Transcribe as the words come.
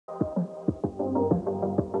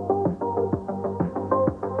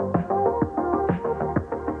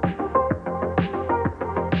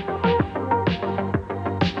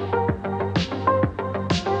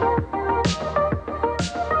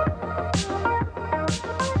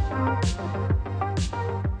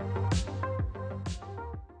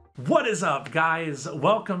What is up, guys?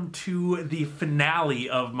 Welcome to the finale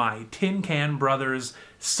of my Tin Can Brothers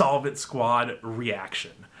Solve It Squad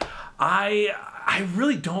reaction. I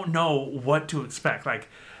really don't know what to expect. Like,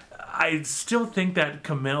 I still think that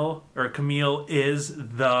Camille is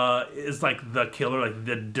like the killer, like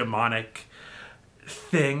the demonic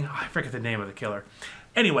thing. I forget the name of the killer.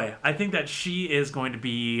 Anyway, I think that she is going to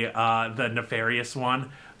be the nefarious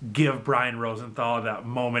one. Give Brian Rosenthal that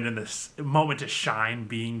moment to shine,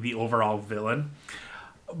 being the overall villain.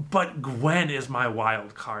 But Gwen is my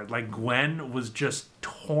wild card. Like, Gwen was just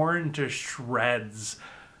torn to shreds,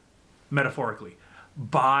 metaphorically,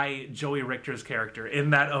 by Joey Richter's character in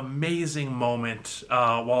that amazing moment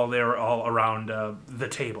while they were all around the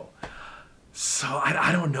table. So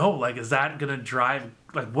I don't know. Like, is that gonna drive?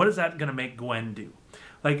 Like, what is that gonna make Gwen do?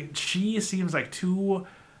 Like, she seems like too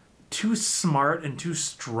smart and too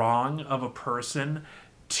strong of a person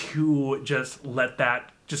to just let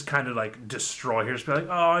that just kind of like destroy her. Just be like,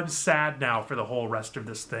 oh, I'm sad now for the whole rest of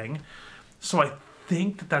this thing. So I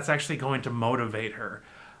think that that's actually going to motivate her.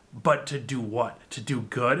 But to do what? To do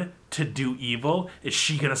good? To do evil? Is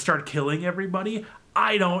she going to start killing everybody?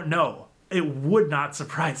 I don't know. It would not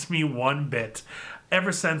surprise me one bit.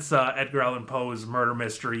 Ever since Edgar Allan Poe's murder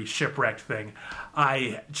mystery shipwreck thing,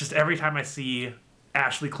 every time I see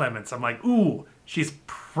Ashley Clements, I'm like, ooh, she's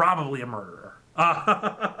probably a murderer.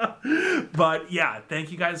 But yeah,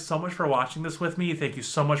 thank you guys so much for watching this with me. Thank you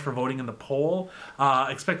so much for voting in the poll.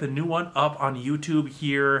 Expect the new one up on YouTube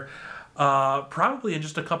here probably in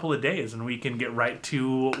just a couple of days, and we can get right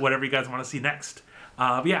to whatever you guys want to see next.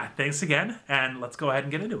 But yeah, thanks again, and let's go ahead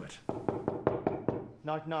and get into it.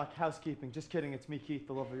 Knock, knock, housekeeping. Just kidding, it's me, Keith,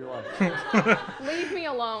 the love of your life. Leave me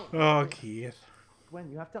alone. Oh, Keith. Gwen,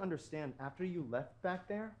 you have to understand, after you left back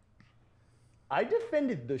there, I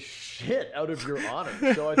defended the shit out of your honor,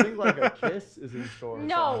 so I think like a kiss is in store.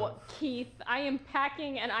 No, Keith, I am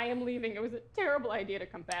packing and I am leaving. It was a terrible idea to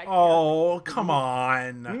come back Oh, here. come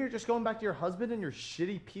on. You mean you're just going back to your husband and your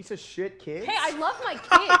shitty piece of shit kids? Hey, I love my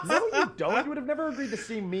kids. No, you don't. You would have never agreed to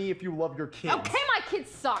see me if you love your kids. Okay, my kids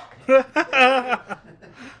suck.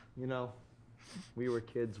 You know, we were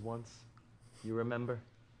kids once. You remember?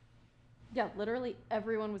 Yeah, literally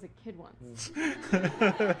everyone was a kid once.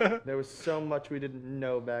 There was so much we didn't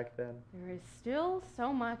know back then. There is still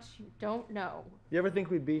so much you don't know. You ever think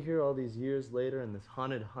we'd be here all these years later in this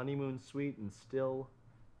haunted honeymoon suite and still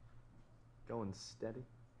going steady?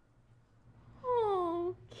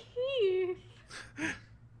 Oh, Keith.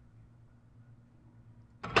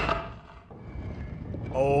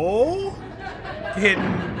 Oh?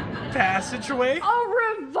 Hidden passageway?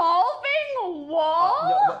 A revolving wall?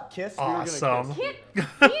 No, but kiss? Awesome. We were gonna kiss.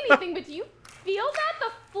 Can't see anything, but do you feel that?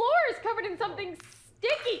 The floor is covered in something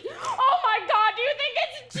sticky. Oh my god, do you think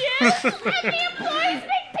it's jizz? And the employees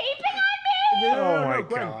been peeping on me? No, Oh my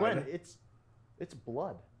Gwen, God. Gwen, it's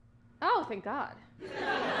blood. Oh, thank God.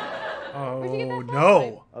 Oh, Where'd you get that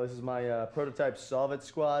no. Oh, this is my prototype Solve It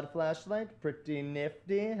Squad flashlight. Pretty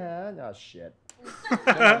nifty, huh? Oh, shit.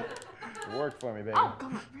 Work for me, baby. Oh,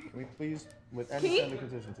 God. Can we please, with any kind of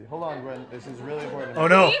consistency. Hold on, Gwen. This is really important. Oh,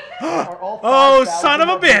 no. Are all Oh, 5,000 son of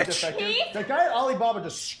a of these bitch. defective? Keith? The guy at Alibaba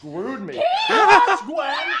just screwed me. Yes,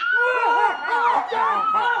 Gwen!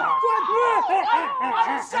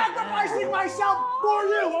 I'm sacrificing myself for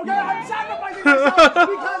you, okay? I'm sacrificing myself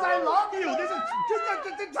because I love you. This is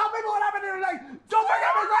just tell people what happened here tonight. Don't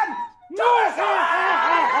forget me, Gwen. Do it!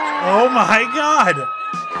 Oh my god.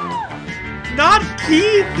 Not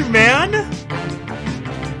Keith, man.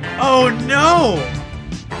 Oh no.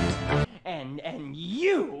 And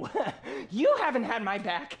you haven't had my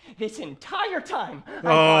back this entire time.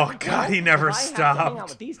 Oh god, he never if I have to hang out stopped.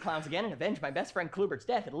 with these clowns again and avenge my best friend Klubert's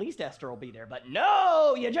death, at least Esther will be there. But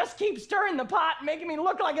no, you just keep stirring the pot, making me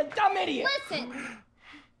look like a dumb idiot. Listen,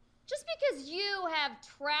 just because you have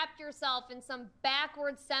trapped yourself in some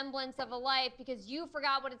backward semblance of a life because you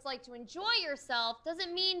forgot what it's like to enjoy yourself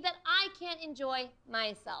doesn't mean that I can't enjoy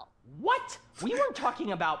myself. What? We weren't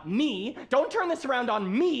talking about me. Don't turn this around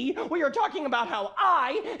on me. We were talking about how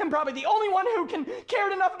I am probably the only one who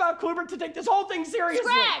cared enough about Klubert to take this whole thing seriously.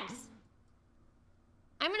 Scrags!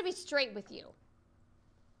 I'm gonna be straight with you.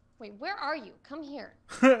 Wait, where are you? Come here.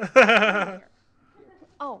 Come here.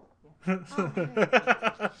 Oh. Listen!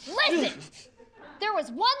 There was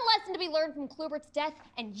one lesson to be learned from Klubert's death,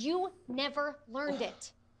 and you never learned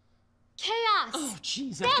it. Chaos. Oh,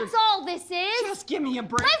 Jesus. That's all this is. Just give me a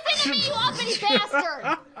break. Listen to me, you uppity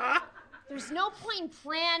bastard! There's no point in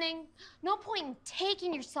planning, no point in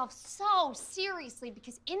taking yourself so seriously,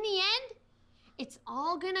 because in the end, it's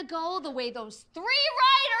all gonna go the way those 3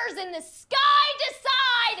 riders in the sky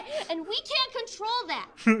decide, and we can't control that.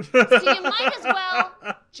 So you might as well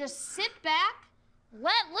just sit back,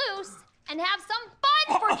 let loose, and have some fun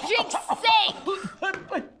for Jink's sake.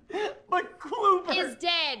 But Kluber is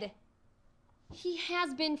dead. He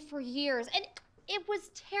has been for years, and it was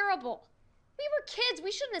terrible. We were kids.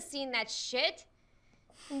 We shouldn't have seen that shit.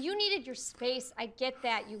 And you needed your space. I get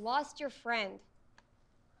that. You lost your friend.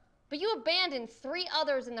 But you abandoned 3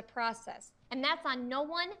 others in the process. And that's on no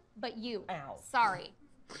one but you. Ow. Sorry.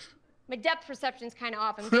 My depth perception's kind of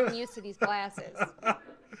off. I'm getting used to these glasses.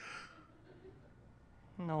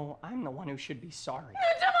 No, I'm the one who should be sorry.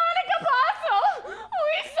 The demonic apostle!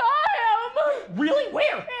 We saw him! Really?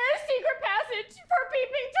 Where? In a secret passage for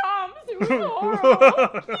peeping toms. It was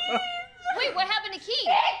horrible. Wait, what happened to Keith?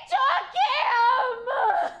 It took him!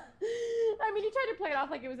 I mean, he tried to play it off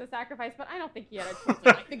like it was a sacrifice, but I don't think he had a choice.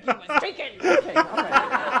 I think he was taken. Okay, all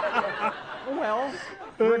right. Well,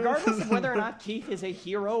 regardless of whether or not Keith is a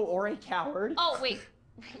hero or a coward. Oh, wait.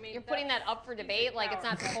 You're putting that up for debate? Like it's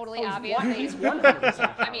not totally Oh, obvious? he's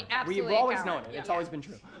 100%. I mean, absolutely. We've always a known coward. it. It's always been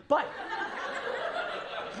true. But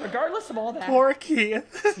regardless of all that, Poor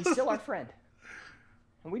Keith. he's still our friend.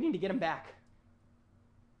 And we need to get him back.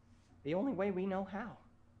 The only way we know how.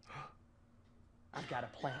 I've got a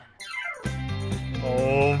plan.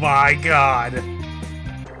 Oh my god.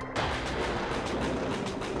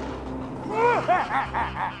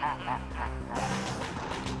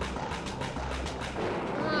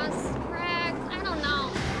 Scrags, I don't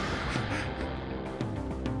know.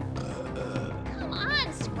 Come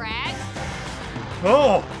on, Scrags.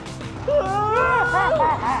 Oh.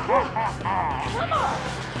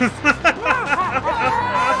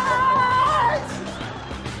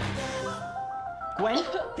 Gwen,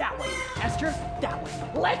 that way. Esther, that way.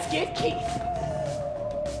 Let's get Keith.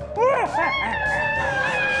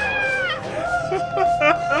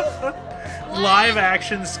 Live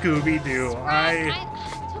action Scooby-Doo. I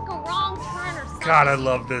took a wrong turn or something. God, I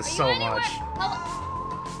love this Are so you anywhere? much.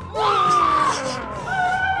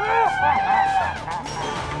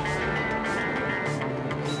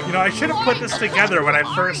 You know, I should have put this together when I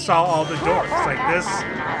first saw all the doors.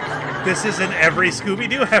 Like this is in every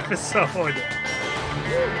Scooby-Doo episode.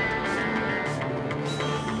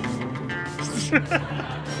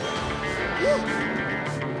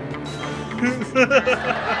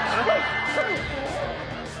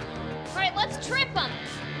 Alright, let's trip him.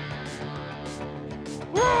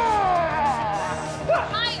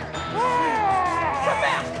 Higher.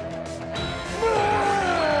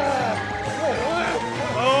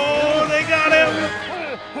 Oh, they got him!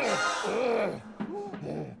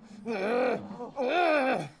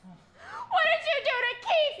 What did you do to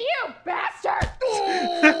Keith, you bastard?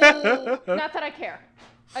 Not that I care.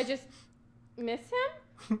 I just miss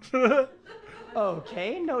him.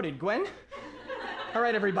 Okay, noted, Gwen. All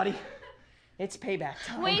right, everybody. It's payback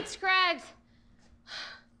time. Wait, Scrags.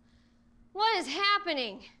 What is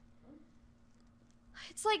happening?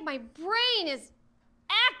 It's like my brain is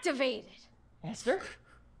activated. Esther?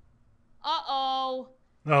 Uh-oh.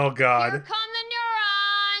 Oh god. Here come the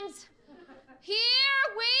neurons. Here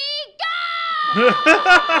we go!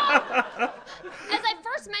 As I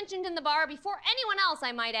first mentioned in the bar, before anyone else,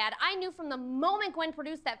 I might add, I knew from the moment Gwen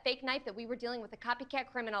produced that fake knife that we were dealing with a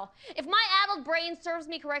copycat criminal. If my addled brain serves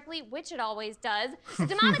me correctly, which it always does, the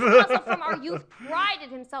demonic apostle from our youth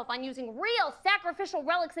prided himself on using real sacrificial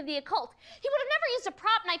relics of the occult. He would have never used a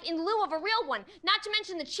prop knife in lieu of a real one, not to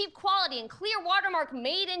mention the cheap quality and clear watermark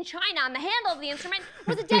made in China on the handle of the instrument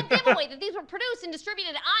was a dead giveaway that these were produced and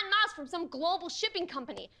distributed en masse from some global shipping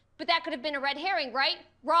company. But that could have been a red herring, right?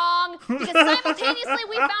 Wrong. Because simultaneously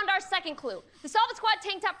we found our second clue. The Solve It Squad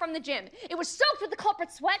tank top from the gym. It was soaked with the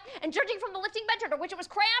culprit's sweat, and judging from the lifting bench under which it was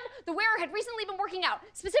crammed, the wearer had recently been working out.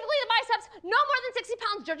 Specifically the biceps, no more than 60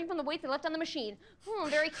 pounds, judging from the weight they left on the machine.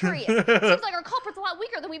 Very curious. Seems like our culprit's a lot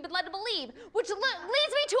weaker than we've been led to believe, which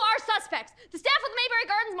leads me to our suspects. The staff of the Mayberry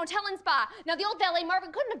Gardens Motel and Spa. Now, the old valet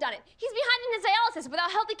Marvin couldn't have done it. He's behind in his dialysis.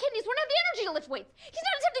 Without healthy kidneys, wouldn't have the energy to lift weights. He's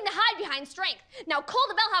not attempting to hide behind strength. Now, Cole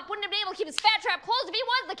the bellhop wouldn't have been able to keep his fat trap closed if he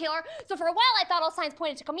was the killer, so for a while I thought all signs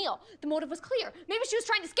pointed to Camille. The motive was clear. Maybe she was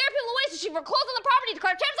trying to scare people away so she foreclosed on the property,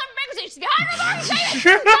 declared chapter 7 bankruptcy. She's behind her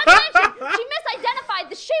organization. Not to mention, she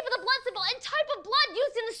misidentified the shape of the blood symbol and type of blood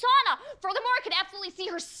used in the sauna. Furthermore, I could absolutely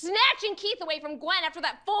see her snatching Keith away from Gwen after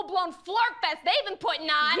that full-blown flirt fest they've been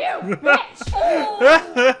putting on. You bitch! Oh.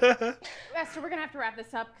 Esther, we're gonna have to wrap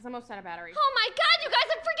this up because I'm almost out of battery. Oh my god, you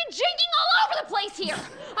guys, I'm freaking jinking all over the place here.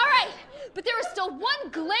 All right, but there is still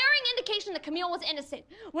one glaring indication that Camille was innocent.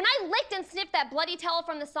 When I licked and sniffed that bloody towel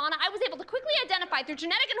from the sauna, I was able to quickly identify through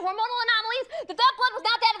genetic and hormonal anomalies that that blood was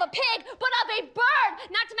not that of a pig, but of a bird.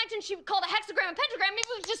 Not to mention she called a hexagram and pentagram. Maybe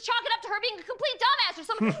it was just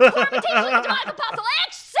imitation of the demonic apostle,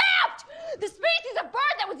 except the species of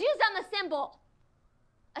bird that was used on the symbol.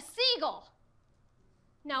 A seagull.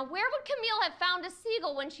 Now, where would Camille have found a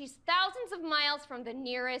seagull when she's thousands of miles from the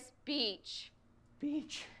nearest beach?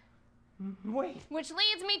 Beach? Wait. Which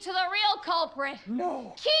leads me to the real culprit.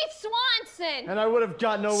 No. Keith Swanson. And I would have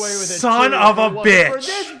gotten away with it. Son of a bitch. For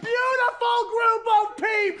this beautiful group of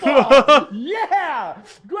people. Yeah.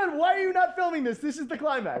 Gwen, why are you not filming this? This is the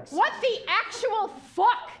climax. What the actual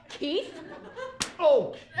fuck, Keith?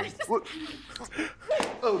 Oh.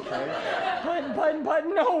 Okay. But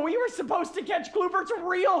no, we were supposed to catch Klubert's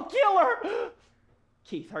real killer.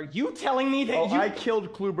 Keith, are you telling me that I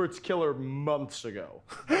killed Klubert's killer months ago.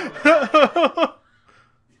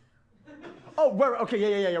 Oh,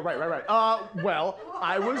 okay, yeah, right. Well,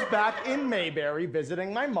 I was back in Mayberry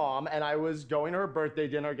visiting my mom, and I was going to her birthday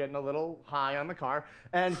dinner, getting a little high on the car,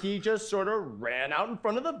 and he just sort of ran out in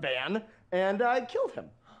front of the van, and I killed him.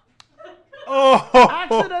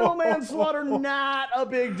 Accidental manslaughter, not a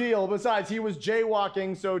big deal. Besides, he was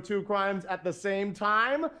jaywalking, so two crimes at the same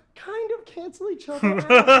time kind of cancel each other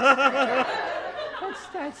out.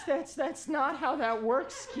 That's not how that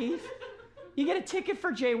works, Keith. You get a ticket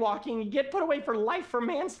for jaywalking, you get put away for life for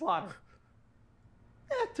manslaughter.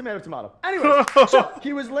 Tomato. Anyways, so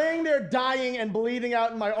he was laying there dying and bleeding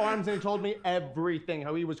out in my arms, and he told me everything.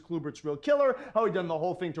 How he was Klubert's real killer, how he'd done the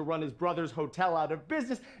whole thing to run his brother's hotel out of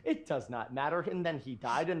business. It does not matter. And then he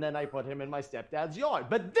died, and then I put him in my stepdad's yard.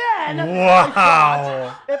 But then, I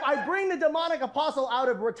thought, if I bring the demonic apostle out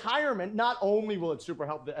of retirement, not only will it super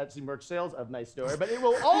help the Etsy merch sales of Nice Story, but it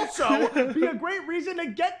will also be a great reason to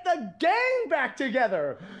get the gang back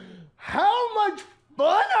together. How much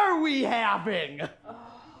fun are we having?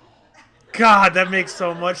 God, that makes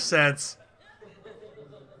so much sense.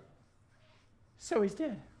 So he's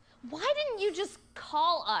dead. Why didn't you just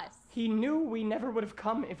call us? He knew we never would have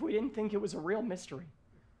come if we didn't think it was a real mystery.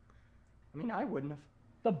 I mean, I wouldn't have.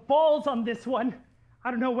 The balls on this one.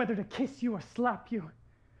 I don't know whether to kiss you or slap you.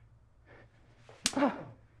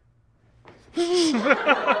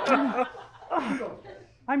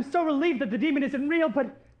 I'm so relieved that the demon isn't real,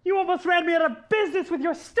 but you almost ran me out of business with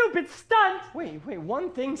your stupid stunt! Wait, one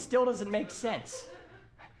thing still doesn't make sense.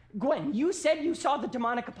 Gwen, you said you saw the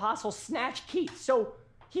demonic apostle snatch Keith, so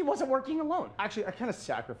he wasn't working alone. Actually, I kind of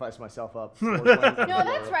sacrificed myself up. No,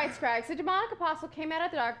 that's right, Scrags. The demonic apostle came out of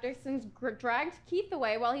the darkness and dragged Keith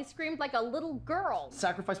away while he screamed like a little girl.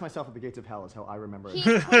 Sacrifice myself at the gates of hell is how I remember it. He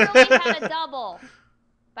clearly had a double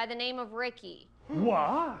by the name of Ricky.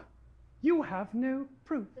 What? You have no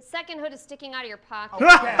proof. The second hood is sticking out of your pocket. Oh,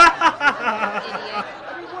 idiot.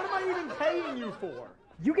 I mean, what am I even paying you for?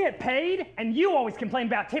 You get paid, and you always complain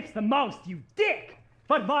about tips the most, you dick!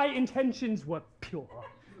 But my intentions were pure.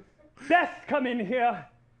 Beth, come in here.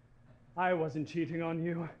 I wasn't cheating on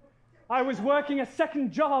you. I was working a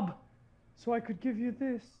second job, so I could give you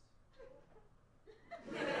this.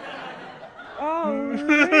 Oh,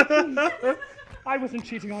 Ricky. I wasn't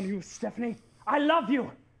cheating on you, Stephanie. I love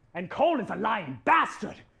you. And Cole is a lying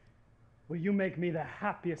bastard. Will you make me the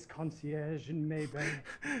happiest concierge in Mayberry?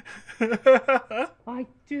 I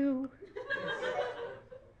do.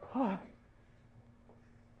 Oh.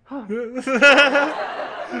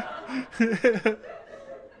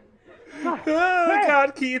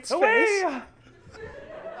 God, Keith's face.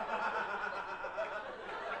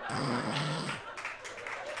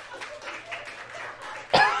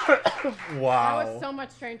 Wow. That was so much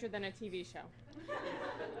stranger than a TV show.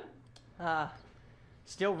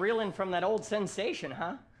 Still reeling from that old sensation,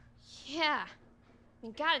 huh? Yeah. I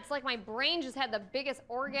mean, God, it's like my brain just had the biggest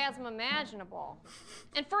orgasm imaginable.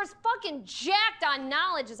 And for as fucking jacked on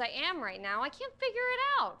knowledge as I am right now, I can't figure it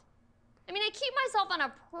out. I mean, I keep myself on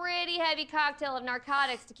a pretty heavy cocktail of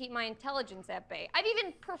narcotics to keep my intelligence at bay. I've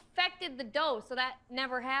even perfected the dose, so that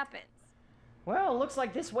never happens. Well, it looks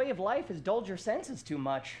like this way of life has dulled your senses too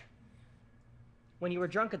much. When you were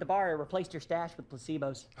drunk at the bar, I replaced your stash with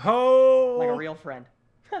placebos. Oh. Like a real friend.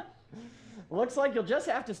 Looks like you'll just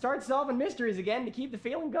have to start solving mysteries again to keep the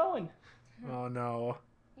feeling going. Oh, no.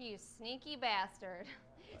 You sneaky bastard.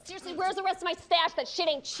 Seriously, where's the rest of my stash? That shit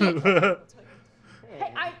ain't shit.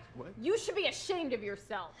 Hey, you should be ashamed of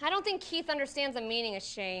yourself. I don't think Keith understands the meaning of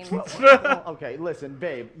shame. Well, okay, listen,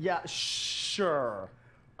 babe. Yeah, sure.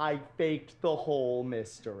 I faked the whole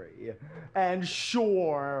mystery. And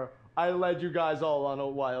sure, I led you guys all on a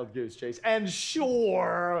wild goose chase. And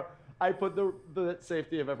sure, I put the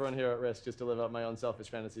safety of everyone here at risk just to live out my own selfish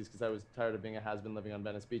fantasies because I was tired of being a has-been living on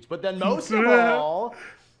Venice Beach. But then most of all,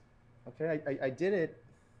 okay, I did it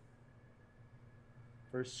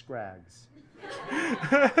for Scrags.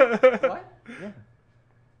 What? Yeah.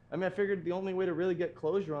 I mean, I figured the only way to really get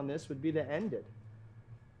closure on this would be to end it.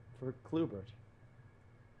 For Klubert.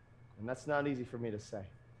 And that's not easy for me to say.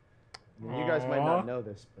 I mean, you guys might not know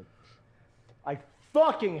this, but I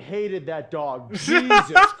fucking hated that dog.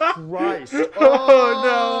 Jesus Christ.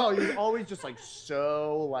 Oh, no. He's always just like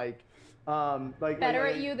so like better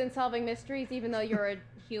at you than solving mysteries, even though you're a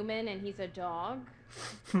human and he's a dog.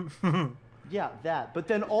 Yeah, that. But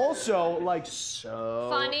then also like so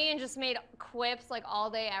funny and just made quips like all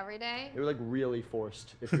day, every day. They were like really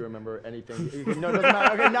forced, if you remember anything. No, it doesn't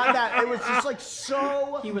matter. Okay, not that. It was just like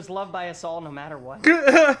so. He was loved by us all, no matter what.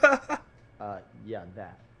 Yeah,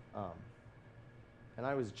 that. And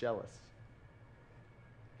I was jealous.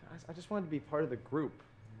 I just wanted to be part of the group.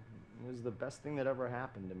 It was the best thing that ever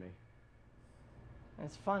happened to me.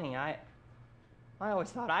 It's funny. I always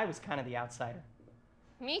thought I was kind of the outsider.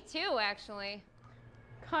 Me too, actually.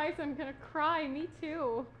 Guys, I'm gonna cry. Me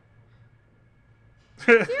too.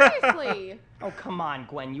 Seriously. Oh, come on,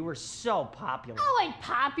 Gwen. You were so popular. Oh, like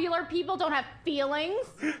popular people don't have feelings.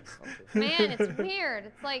 Man, it's weird.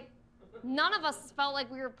 It's like none of us felt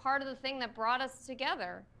like we were part of the thing that brought us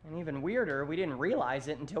together. And even weirder, we didn't realize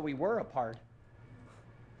it until we were apart.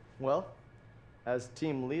 Well, as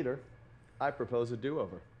team leader, I propose a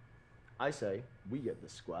do-over. I say we get the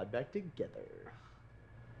squad back together.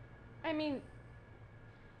 I mean,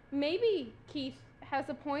 maybe Keith has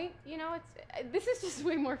a point. You know, this is just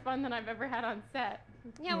way more fun than I've ever had on set.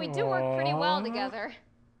 Yeah, we do work pretty well together,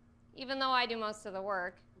 even though I do most of the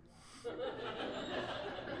work.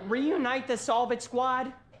 Reunite the Solve It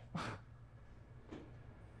squad?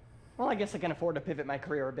 Well, I guess I can afford to pivot my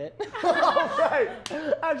career a bit. Oh, right.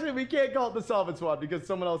 Actually, we can't call it the Solve It Squad because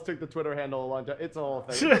someone else took the Twitter handle a long time. It's a whole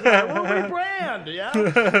thing. We'll rebrand, yeah?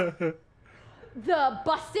 The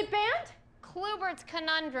Busted Band? Klubert's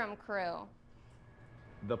Conundrum Crew.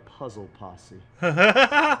 The Puzzle Posse.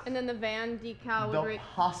 And then the van decal would The read...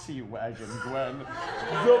 Posse Wagon, Gwen.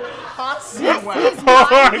 The Posse Wagon.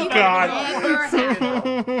 Oh my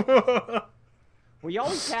God. We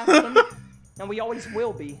always have been, and we always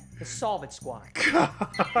will be, the Solve It Squad.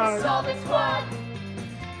 The Solve It Squad.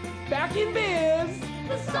 Back in biz.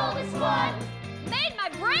 The Solve It Squad. Made my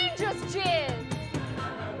brain just jizz.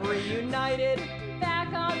 Reunited.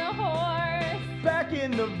 Back on the horse. Back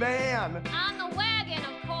in the van. On the wagon,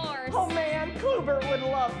 of course. Oh man, Kluber would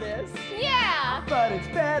love this. Yeah. But it's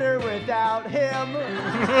better without him.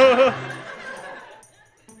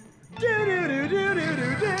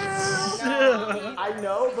 I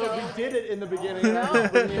know, but we did it in the beginning.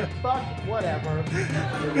 Fuck, whatever.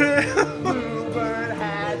 Bluebird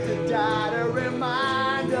had to die to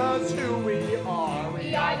remind us who we are.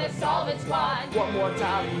 We are the Solve It Squad. One more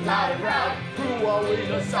time, loud and proud. Who are we?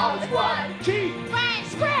 The Solve It Squad. Keith, Frank,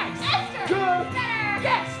 Scraps, Esther, Good, Better,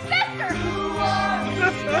 Guest, Lester. Who are we?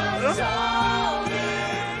 The Solve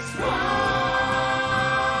It Squad.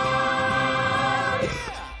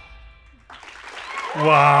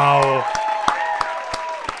 Wow.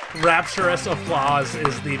 Rapturous applause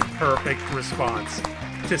is the perfect response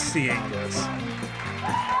to seeing this.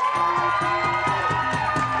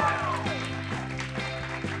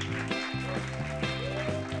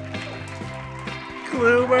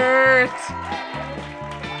 Klubert!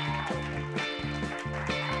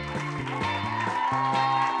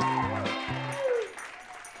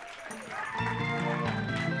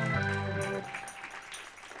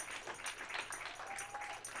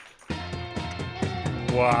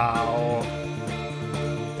 Wow.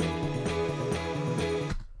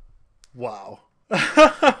 Wow.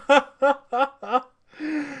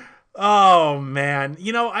 Oh, man.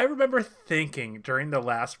 You know, I remember thinking during the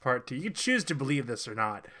last part, too, you can choose to believe this or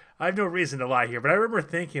not. I have no reason to lie here, but I remember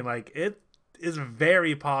thinking, like, it is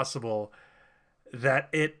very possible that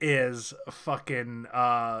it is fucking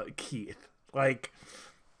Keith. Like,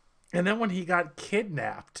 and then when he got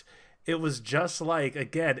kidnapped, it was just like,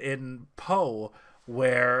 again, in Poe,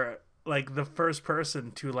 where like the first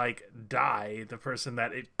person to like die, the person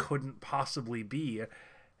that it couldn't possibly be,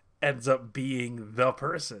 ends up being the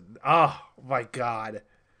person. Oh my God.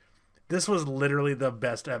 This was literally the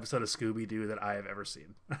best episode of Scooby-Doo that I have ever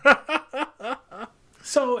seen.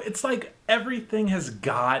 So it's like everything has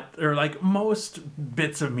got, or like most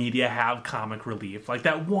bits of media have comic relief. Like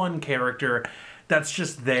that one character that's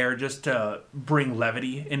just there just to bring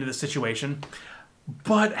levity into the situation.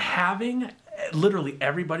 But having literally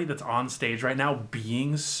everybody that's on stage right now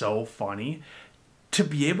being so funny, to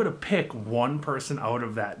be able to pick one person out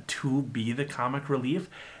of that to be the comic relief,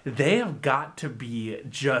 they have got to be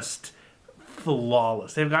just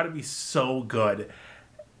flawless. They've got to be so good.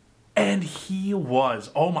 And he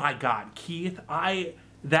was, oh my God, Keith, I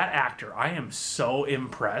that actor, I am so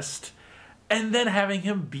impressed. And then having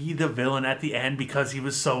him be the villain at the end because he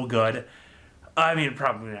was so good. I mean,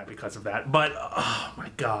 probably not because of that, but oh my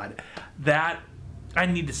God, that I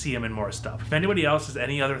need to see him in more stuff. If anybody else has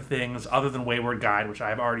any other things other than Wayward Guide, which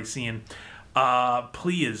I've already seen,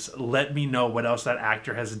 please let me know what else that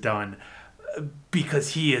actor has done, because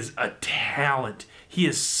he is a talent. He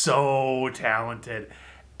is so talented,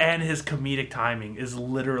 and his comedic timing is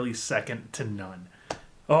literally second to none.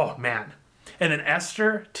 Oh man. And then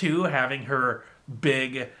Esther too, having her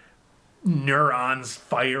big neurons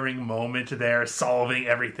firing moment there, solving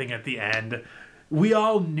everything at the end. We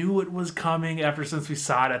all knew it was coming since we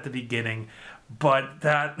saw it at the beginning, but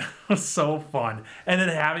that was so fun. And then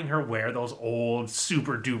having her wear those old,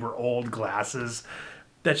 super duper old glasses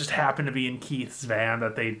that just happened to be in Keith's van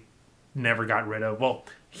that they never got rid of. Well,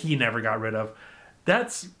 he never got rid of.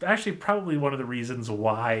 That's actually probably one of the reasons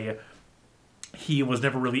why he was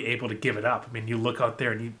never really able to give it up. I mean, you look out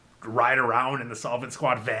there and you ride around in the Solvent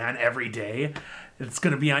Squad van every day, it's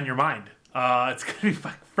going to be on your mind. It's going to be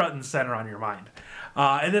front and center on your mind.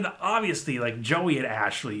 And then obviously, like Joey and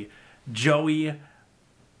Ashley. Joey,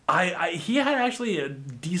 he had actually a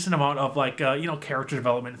decent amount of character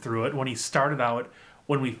development through it. When he started out,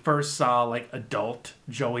 when we first saw like adult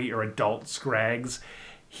Joey or adult Scraggs,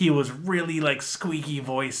 he was really like squeaky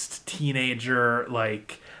voiced teenager,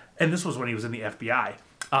 and this was when he was in the FBI.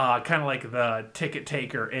 Kind of like the ticket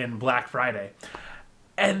taker in Black Friday.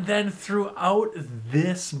 And then throughout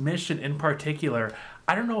this mission in particular,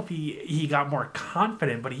 I don't know if he got more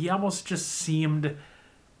confident, but he almost just seemed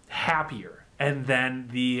happier. And then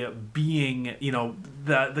the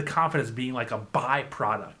confidence being like a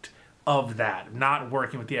byproduct of that. Not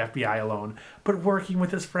working with the FBI alone, but working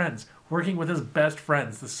with his friends. Working with his best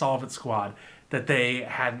friends, the Solvent Squad, that they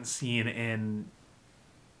hadn't seen in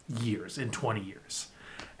years, in 20 years.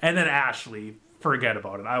 And then Ashley, forget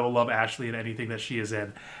about it. I will love Ashley in anything that she is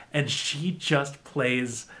in. And she just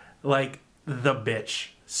plays like the bitch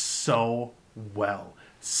so well.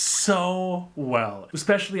 So well.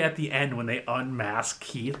 Especially at the end when they unmask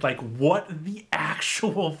Keith. Like, what the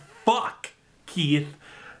actual fuck, Keith?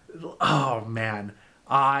 Oh, man.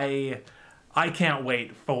 I can't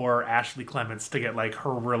wait for Ashley Clements to get, like,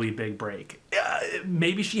 her really big break.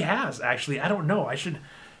 Maybe she has, actually. I don't know. I should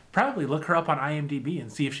probably look her up on IMDb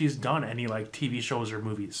and see if she's done any like TV shows or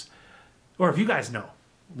movies. Or if you guys know,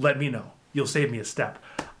 let me know. You'll save me a step.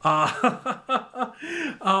 But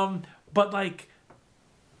like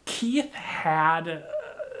Keith had,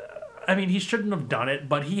 he shouldn't have done it,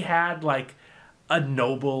 but he had like a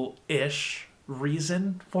noble-ish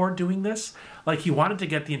reason for doing this. Like he wanted to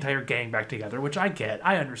get the entire gang back together, which I get,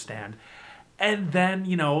 I understand. And then,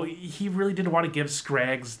 he really didn't want to give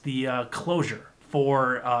Scraggs the closure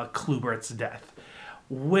for Klubert's death,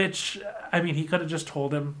 which, he could have just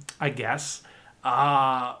told him, I guess. But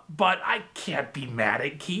I can't be mad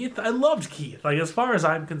at Keith. I loved Keith. Like, as far as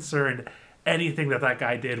I'm concerned, anything that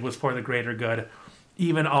guy did was for the greater good.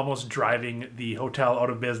 Even almost driving the hotel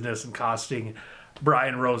out of business and costing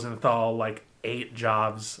Brian Rosenthal, 8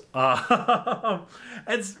 jobs.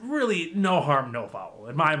 It's really no harm, no foul.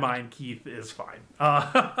 In my mind, Keith is fine.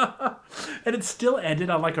 And it still ended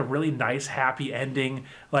on a really nice, happy ending.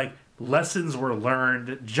 Lessons were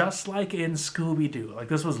learned, just like in Scooby-Doo.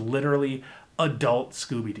 This was literally adult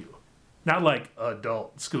Scooby-Doo. Not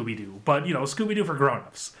adult Scooby-Doo, but, Scooby-Doo for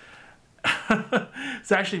grown-ups.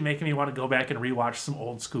 It's actually making me want to go back and rewatch some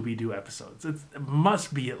old Scooby-Doo episodes. It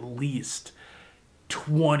must be at least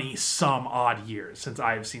 20 some odd years since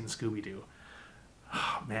I've seen Scooby-Doo.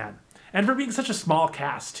 Oh, man. And for being such a small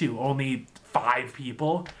cast, too, only 5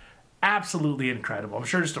 people, absolutely incredible. I'm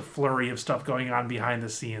sure just a flurry of stuff going on behind the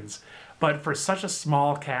scenes. But for such a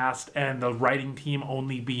small cast and the writing team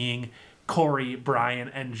only being Corey, Brian,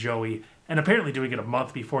 and Joey, and apparently doing it a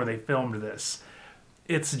month before they filmed this,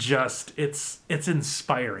 it's just, it's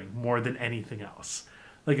inspiring more than anything else.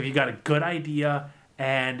 If you got a good idea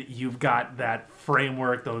and you've got that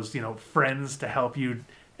framework, those, friends to help you.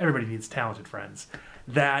 Everybody needs talented friends.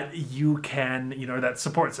 That you can, that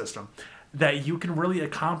support system. That you can really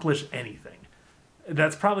accomplish anything.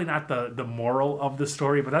 That's probably not the moral of the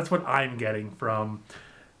story, but that's what I'm getting from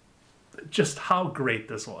just how great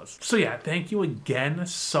this was. So yeah, thank you again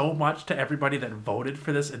so much to everybody that voted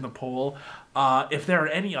for this in the poll. If there are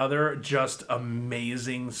any other just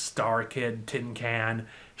amazing Star Kid, Tin Can,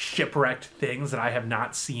 Shipwrecked things that I have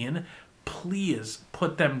not seen, please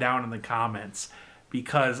put them down in the comments,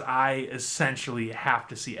 because I essentially have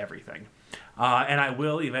to see everything. And I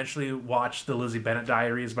will eventually watch the Lizzie Bennet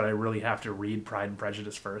Diaries, but I really have to read Pride and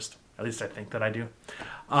Prejudice first. At least I think that I do.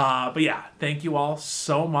 But yeah, thank you all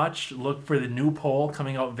so much. Look for the new poll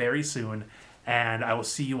coming out very soon. And I will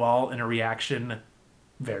see you all in a reaction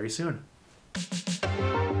very soon.